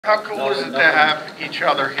How cool is it to have each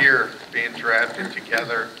other here being drafted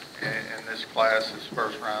together in this class as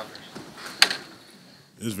first rounders?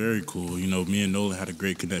 It's very cool. You know, me and Nolan had a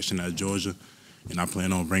great connection at Georgia, and I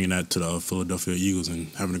plan on bringing that to the Philadelphia Eagles and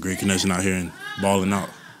having a great connection out here and balling out.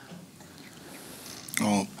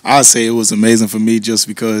 I'd say it was amazing for me just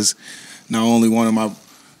because not only one of my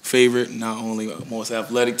favorite, not only most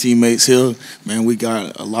athletic teammates here, man, we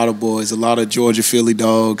got a lot of boys, a lot of Georgia Philly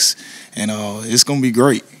dogs, and it's going to be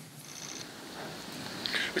great.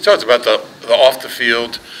 We talked about the off the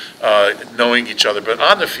field, knowing each other, but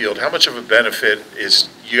on the field, how much of a benefit is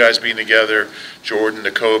you guys being together, Jordan,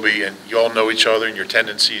 the Kobe, and you all know each other and your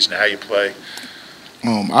tendencies and how you play?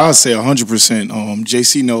 I would say 100%.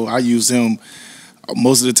 JC, no, I use him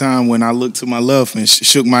most of the time when I looked to my left and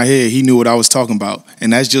shook my head. He knew what I was talking about,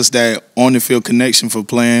 and that's just that on the field connection for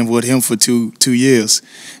playing with him for two years.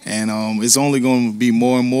 And it's only going to be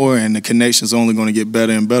more and more, and the connection's only going to get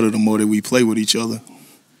better and better the more that we play with each other.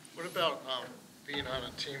 What about being on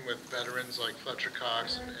a team with veterans like Fletcher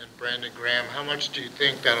Cox and Brandon Graham? How much do you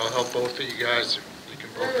think that'll help both of you guys? You can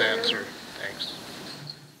both answer. Thanks.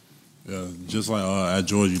 Yeah, just like at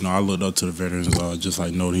Georgia, you know, I looked up to the veterans, just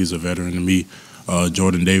like Nolan, he's a veteran to me.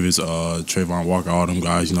 Jordan Davis, Trayvon Walker, all them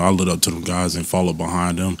guys, you know, I looked up to them guys and followed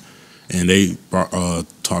behind them. And they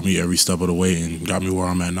taught me every step of the way and got me where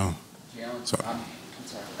I'm at now. Jalen, I'm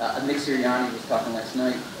sorry. Nick Sirianni was talking last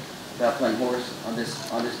night about playing horse on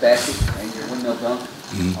this basket and your windmill dunk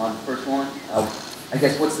on the first one. I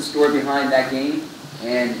guess what's the story behind that game,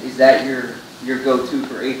 and is that your go-to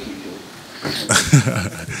for H usually?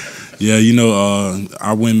 Yeah, you know,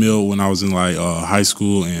 I windmill when I was in like high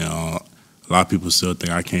school, and a lot of people still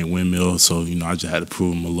think I can't windmill, so you know I just had to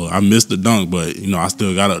prove them a little. I missed the dunk, but you know I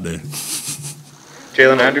still got up there.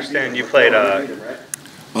 Jalen, I understand you played.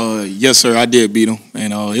 Yes, sir, I did beat him,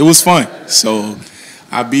 and it was fun. So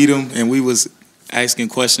I beat him, and we was asking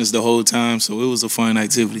questions the whole time, so it was a fun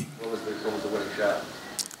activity. What was the winning shot?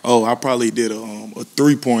 Oh, I probably did a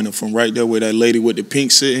three-pointer from right there where that lady with the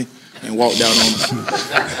pink sitting and walked out on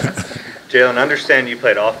her. Jalen, I understand you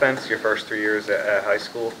played offense your first 3 years at high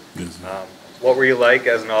school. Yes, what were you like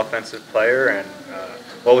as an offensive player, and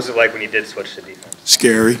what was it like when you did switch to defense?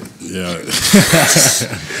 Scary. Yeah.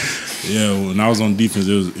 Yeah, when I was on defense,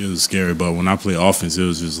 it was scary, but when I played offense, it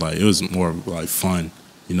was just like, it was more like fun.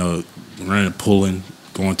 You know, running, pulling,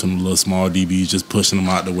 going to the little small DBs, just pushing them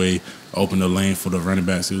out the way, open the lane for the running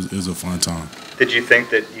backs. It was a fun time. Did you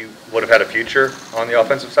think that you would have had a future on the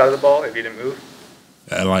offensive side of the ball if you didn't move?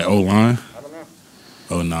 At like O-line? I don't know.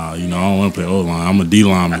 Oh, nah, you know, I don't want to play O-line. I'm a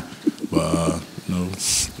D-lineman, but, no,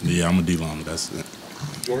 yeah, I'm a D-lineman. That's it.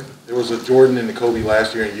 Jordan? There was a Jordan and the Kobe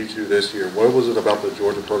last year and you two this year. What was it about the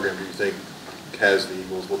Georgia program do you think has the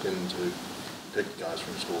Eagles looking to pick guys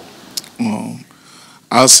from school?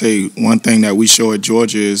 I'll say one thing that we show at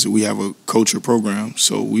Georgia is we have a culture program.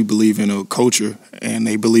 So we believe in a culture, and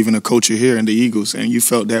they believe in a culture here in the Eagles. And you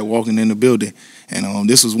felt that walking in the building. And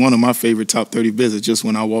this was one of my favorite top 30 visits. Just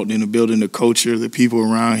when I walked in the building, the culture, the people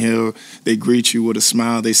around here, they greet you with a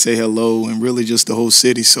smile, they say hello, and really just the whole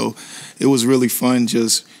city. So it was really fun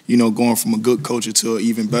just, you know, going from a good culture to an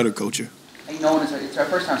even better culture. Hey, Nolan, it's our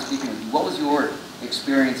first time speaking with you. What was your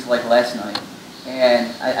experience like last night?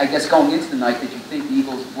 And I guess going into the night, did you think the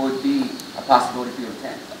Eagles would be a possibility for you to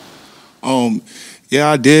attend? Yeah,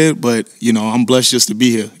 I did, but, you know, I'm blessed just to be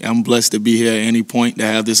here. I'm blessed to be here at any point to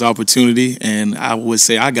have this opportunity, and I would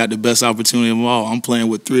say I got the best opportunity of all. I'm playing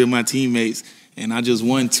with 3 of my teammates, and I just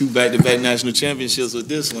won 2 back-to-back national championships with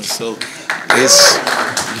this one. So it's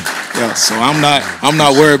so I'm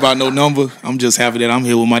not worried about no number. I'm just happy that I'm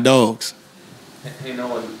here with my dogs. Hey,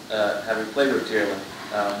 Nolan, having played with Jalen,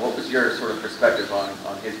 what was your sort of perspective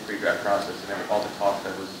on his pre-draft process and all the talk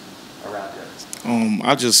that was around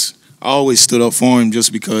it? I always stood up for him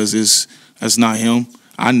just because that's not him.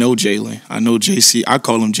 I know Jalen. I know JC. I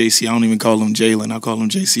call him JC. I don't even call him Jalen. I call him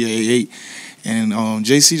JC88. And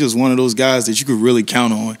JC just one of those guys that you could really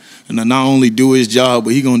count on. And to not only do his job,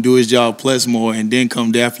 but he going to do his job plus more and then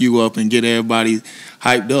come daff you up and get everybody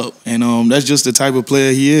hyped up. And that's just the type of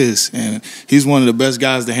player he is. And he's one of the best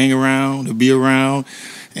guys to hang around, to be around.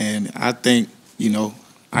 And I think, you know,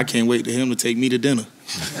 I can't wait for him to take me to dinner.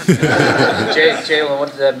 Jalen, what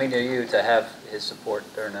does that mean to you to have his support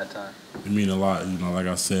during that time? It mean a lot. You know, like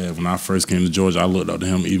I said, when I first came to Georgia, I looked up to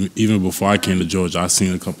him. Even before I came to Georgia, I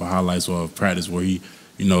seen a couple of highlights of practice where he,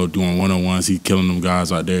 you know, doing one-on-ones, he killing them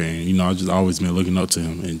guys out there. And, you know, I just always been looking up to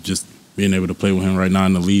him. And just being able to play with him right now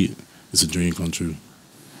in the league, it's a dream come true.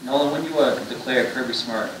 Nolan, when you declared Kirby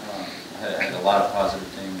Smart had a lot of positive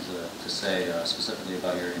things to say, specifically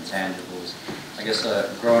about your intangibles. I guess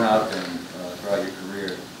growing up and throughout your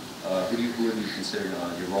career, you consider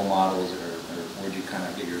your role models, or where'd you kind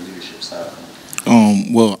of get your leadership style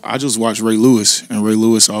from? Well, I just watched Ray Lewis, and Ray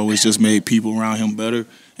Lewis always just made people around him better.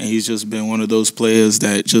 And he's just been one of those players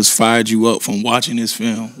that just fired you up from watching his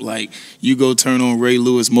film. Like, you go turn on Ray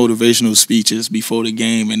Lewis motivational speeches before the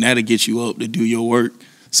game, and that'll get you up to do your work.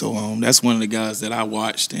 So that's one of the guys that I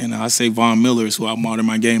watched. And I say Von Miller is who I model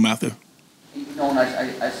my game after. You know, and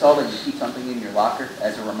I saw that you keep something in your locker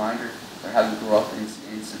as a reminder of how you grew up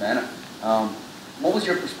in Savannah. What was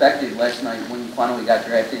your perspective last night when you finally got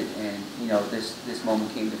drafted and, you know, this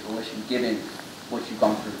moment came to fruition, given what you've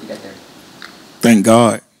gone through to get there? Thank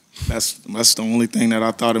God. That's the only thing that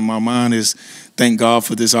I thought in my mind is thank God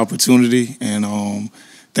for this opportunity, and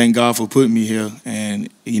thank God for putting me here. And,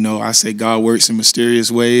 you know, I say God works in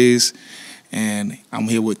mysterious ways, and I'm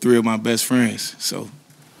here with 3 of my best friends. So,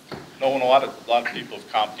 Nolan, a lot of people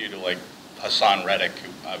have comped you to, like, Hassan Reddick,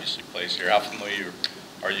 who obviously plays here. How familiar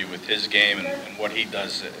are you with his game and what he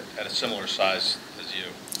does at a similar size as you?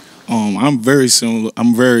 I'm very similar.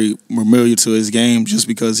 I'm very familiar to his game just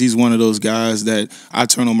because he's one of those guys that I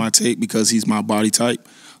turn on my tape because he's my body type.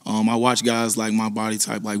 I watch guys like my body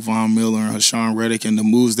type, like Von Miller and Hassan Reddick, and the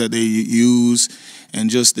moves that they use and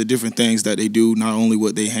just the different things that they do, not only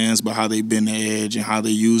with their hands, but how they bend the edge and how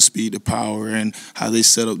they use speed to power and how they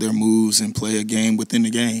set up their moves and play a game within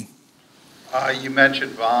the game. You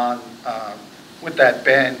mentioned Von. With that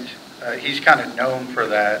bend, he's kind of known for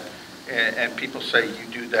that. And people say you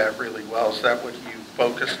do that really well. Is that what you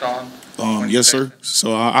focused on? Yes, sir.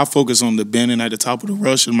 So I focus on the bending at the top of the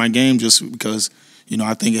rush in my game just because, you know,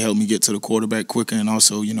 I think it helped me get to the quarterback quicker, and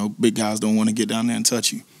also, you know, big guys don't want to get down there and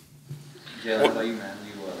touch you. Jalen, how about you, man?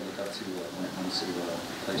 You look up to when it comes to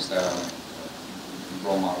play style and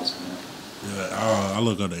role models from him? Yeah, I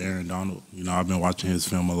look up to Aaron Donald. You know, I've been watching his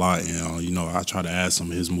film a lot, and, you know, I try to add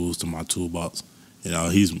some of his moves to my toolbox. You know,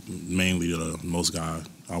 he's mainly the most guy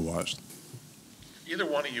I watched. Either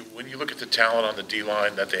one of you, when you look at the talent on the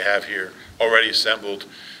D-line that they have here already assembled,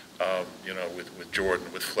 you know, with Jordan,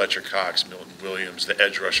 with Fletcher Cox, Milton Williams, the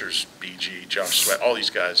edge rushers, BG, Josh Sweat, all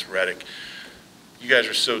these guys, Reddick, you guys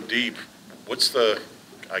are so deep. What's the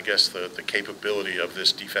capability of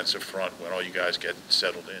this defensive front when all you guys get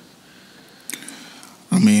settled in?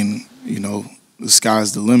 I mean, you know, the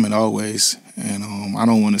sky's the limit always. And I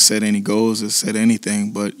don't want to set any goals or set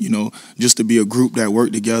anything, but, you know, just to be a group that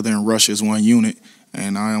work together and rush as one unit.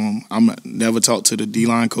 And I'm never talked to the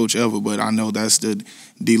D-line coach ever, but I know that's the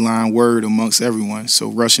D-line word amongst everyone. So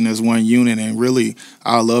rushing as one unit, and really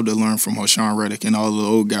I love to learn from Hassan Reddick and all the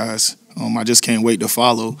old guys. I just can't wait to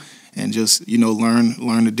follow and just, you know,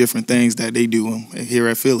 learn the different things that they do here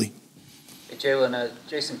at Philly. Hey, Jalen,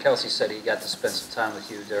 Jason Kelsey said he got to spend some time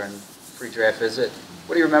with you during free draft visit.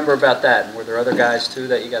 What do you remember about that? And were there other guys too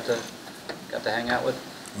that you got to hang out with?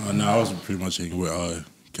 No, I was pretty much hanging with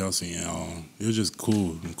Kelsey, and it was just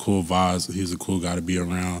cool vibes. He was a cool guy to be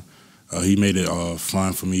around. He made it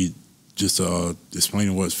fun for me just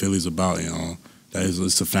explaining what Philly's about, and that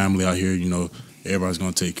it's a family out here. You know, everybody's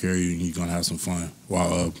gonna take care of you, and you're gonna have some fun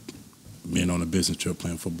while being on a business trip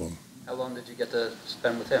playing football. How long did you get to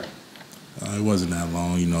spend with him? It wasn't that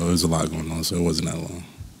long. You know, there was a lot going on, so it wasn't that long.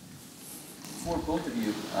 For both of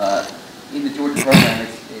you, in the Georgia program,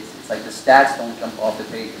 it's like the stats don't jump off the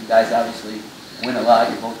page. You guys obviously win a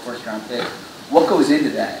lot. You're both first-round picks. What goes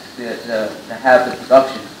into that to have the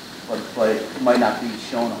production, but it might not be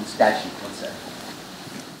shown on the stat sheet, let's say?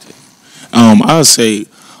 I would say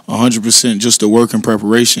 100% just the work and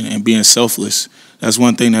preparation and being selfless. That's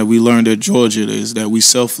one thing that we learned at Georgia, is that we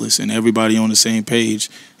selfless and everybody on the same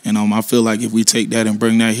page. And I feel like if we take that and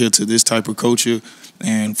bring that here to this type of culture,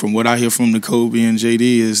 and from what I hear from the Kobe and JD,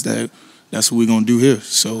 is that's what we're going to do here.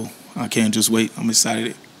 So I can't just wait. I'm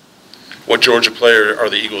excited. What Georgia player are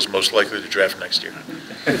the Eagles most likely to draft next year?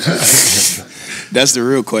 That's the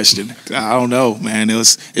real question. I don't know, man.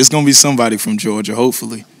 It's going to be somebody from Georgia,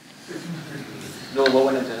 hopefully. Nolan, what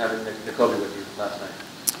went into having the Kobe with you last night?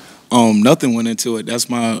 Nothing went into it. That's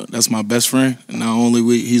my best friend. And not only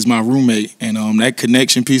he's my roommate, and that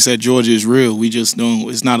connection piece at Georgia is real. We just don't.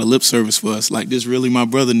 It's not a lip service for us. Like, this really my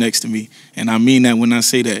brother next to me, and I mean that when I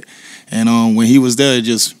say that. And when he was there, it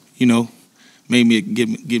just, you know, made me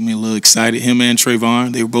get me a little excited. Him and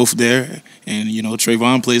Trayvon, they were both there, and, you know,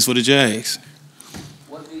 Trayvon plays for the Jags.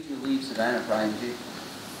 What made you leave Savannah, Brian G?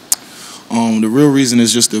 The real reason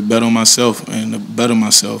is just to bet on myself and to better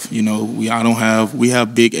myself. You know, we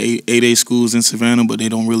have big 8A schools in Savannah, but they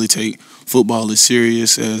don't really take football as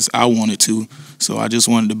serious as I wanted to. So I just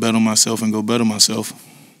wanted to bet on myself and go better myself.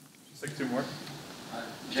 Let's take 2 more.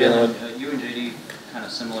 Jalen, you and JD kind kind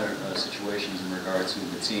of similar situations in regard to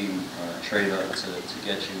the team trade up to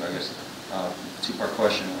get you. I guess two-part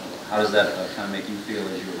question: how does that kind of make you feel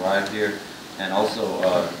as you arrived here? And also,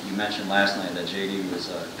 you mentioned last night that JD was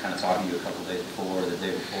kind of talking to you a couple days before, the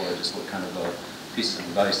day before. Just what kind of pieces of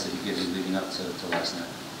advice did he give you leading up to last night?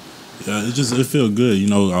 Yeah, it feel good, you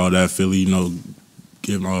know, all that Philly, you know,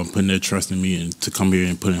 putting their trust in me and to come here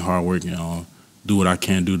and put in hard work and do what I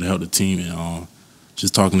can do to help the team. And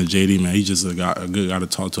just talking to JD, man, he's just a good guy to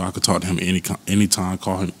talk to. I could talk to him anytime,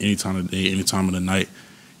 call him any time of the day, any time of the night.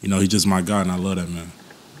 You know, he's just my guy, and I love that man.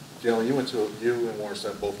 Jalen, you and Warren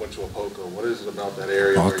Sapp both went to Apopka. What is it about that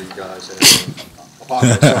area where you guys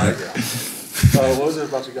Apopka, sorry, yeah. What is it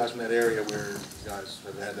about you guys from that area where you guys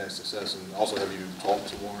have had that success? And also, have you talked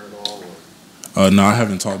to Warren at all? Or? No, I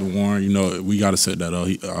haven't talked to Warren. You know, we got to set that up.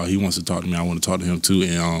 He wants to talk to me. I want to talk to him too.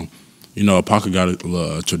 And you know, Apopka got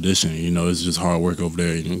a tradition. You know, it's just hard work over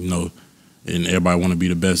there. And, you know, and everybody want to be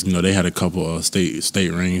the best. You know, they had a couple of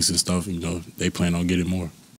state rings and stuff. You know, they plan on getting more.